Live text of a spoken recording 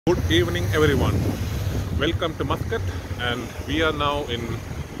Good evening, everyone. Welcome to Muscat, and we are now in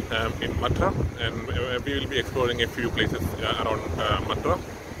Muttrah, and we will be exploring a few places around Muttrah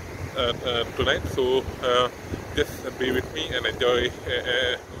tonight. So just be with me and enjoy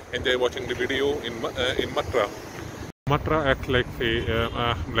watching the video in Muttrah. Muttrah acts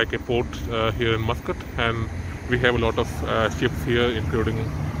like a port here in Muscat, and we have a lot of ships here, including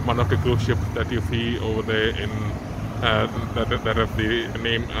one of the cruise ships that you see over there in that has the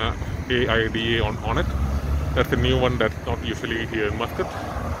name AIDA on it. That's a new one that's not usually here in Muscat.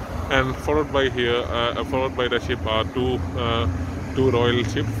 And followed by the ship are two royal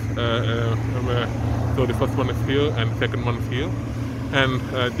ships. So the first one is here, and second one is here. And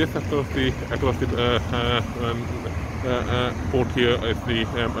just across the port here is the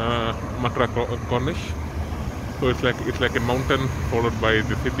Muttrah Corniche. So it's like a mountain followed by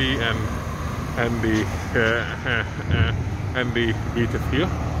the city and the beaches here.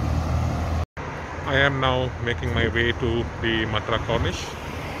 I am now making my way to the Muttrah Corniche,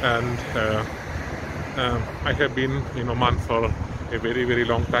 and I have been in Oman for a very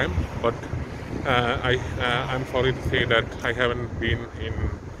long time, but I'm sorry to say that I haven't been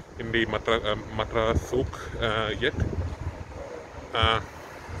in the Muttrah Souq yet.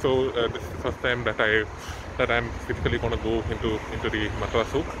 So this is the first time that I'm physically going to go into the Muttrah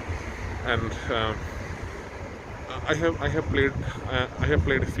Souq, and I have played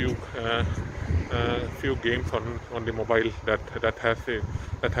a few games on the mobile that has the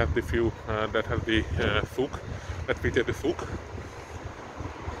souk, that feature the souk.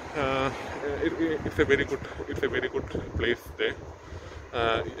 It's a very good place there,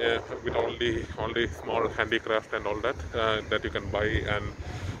 with all the small handicraft and all that that you can buy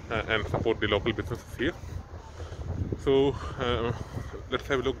and support the local businesses here. So let's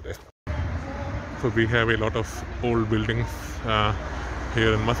have a look there. So we have a lot of old buildings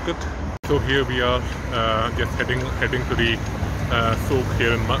here in Muscat. So here we are just heading to the souk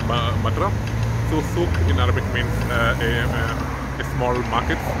here in Muttrah. So souk in Arabic means a small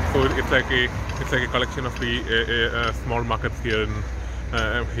market. So it's like a collection of the small markets here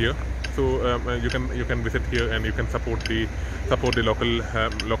here. So you can visit here and you can support the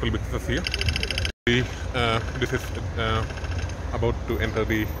local businesses here. This is about to enter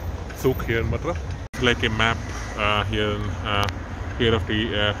the souk here in Muttrah. It's like a map here of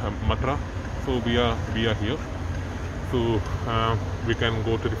the Muttrah. So we are here. So we can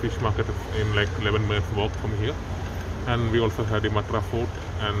go to the fish market in like 11 minutes walk from here, and we also have the Muttrah Fort,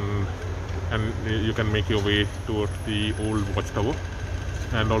 and you can make your way towards the old watchtower.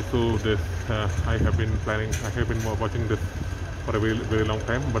 And also this I have been watching this for a very long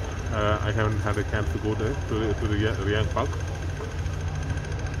time, but I haven't had a chance to go there to the Riyang Park.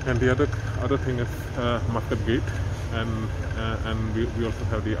 And the other thing is Muscat Gate, and we also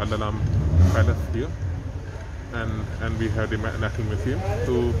have the Dhalam Palace here, and we have the National Museum.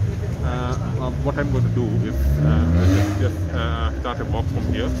 So what I'm going to do is just start a walk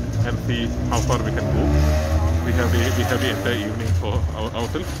from here and see how far we can go. We have the entire evening for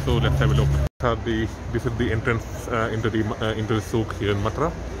ourselves. So let's have a look. This is the entrance into the souk here in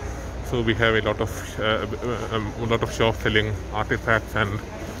Muttrah. So we have a lot of shops selling artifacts and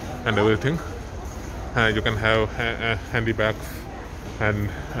everything. You can have handy bags and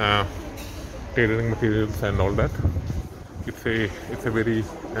tailoring materials and all that. It's a very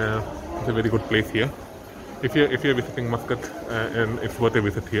good place here. If you're visiting Muscat, and it's worth a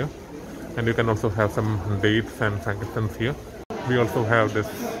visit here. And you can also have some dates and frankincense here. We also have this.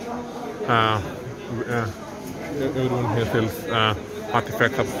 Everyone here sells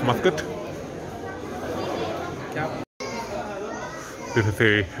artifacts of Muscat. This is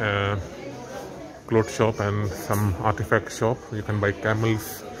a cloth shop and some artifact shop. You can buy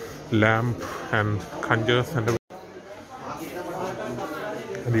camels, lamp, and khanjars and everything.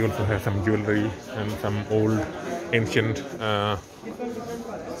 And you also have some jewelry and some old ancient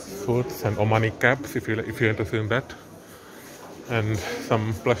swords and Omani caps if you're interested in that, and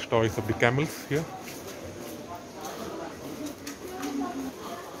some plush toys of the camels here,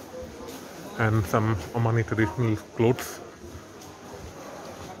 and some Omani traditional clothes.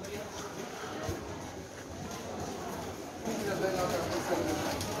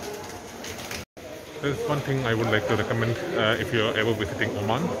 There is one thing I would like to recommend if you are ever visiting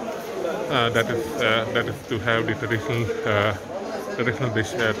Oman. That is to have the traditional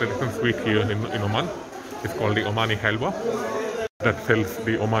sweet here in Oman. It's called the Omani halwa. That sells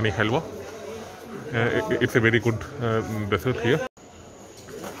the Omani halwa. It's a very good dessert here.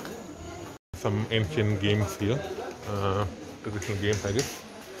 Some ancient games here, traditional games I guess,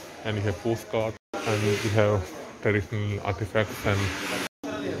 and you have postcards, and you have traditional artifacts and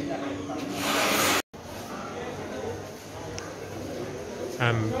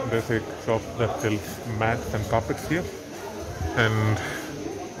and there's a shop that sells mats and carpets here. And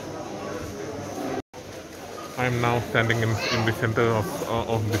I'm now standing in the center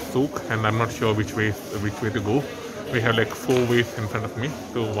of the souk, and I'm not sure which way to go. We have like 4 ways in front of me.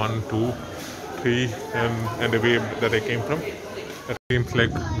 So 1, 2, 3, and the way that I came from. It seems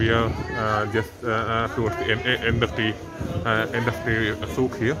like we are just towards the end of the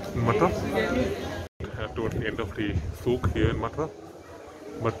souk here in Muttrah. Towards the end of the souk here in Muttrah.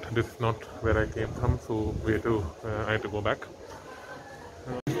 But this is not where I came from, so I had to go back.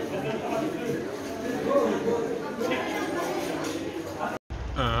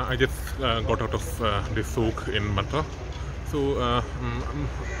 I just got out of the souk in Muttrah, so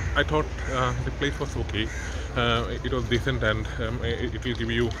I thought the place was okay. It was decent, and it will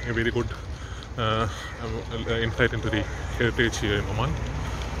give you a very good insight into the heritage here in Oman.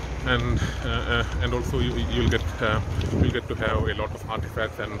 And also you'll get to have a lot of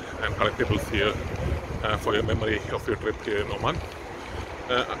artifacts and collectibles here for your memory of your trip here in Oman.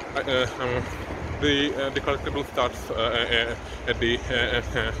 The collectible starts at the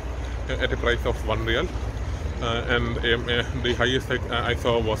price of 1 riyal, and the highest I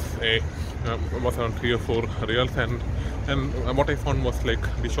saw was around 3 or 4 riyals, and what I found was like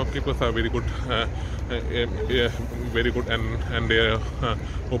the shopkeepers are very good, and they are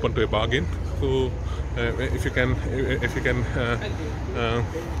open to a bargain. So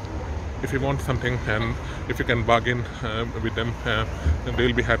if you want something and if you can bargain with them, they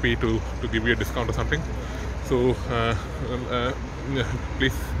will be happy to give you a discount or something. So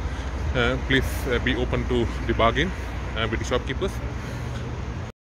please be open to the bargain with the shopkeepers.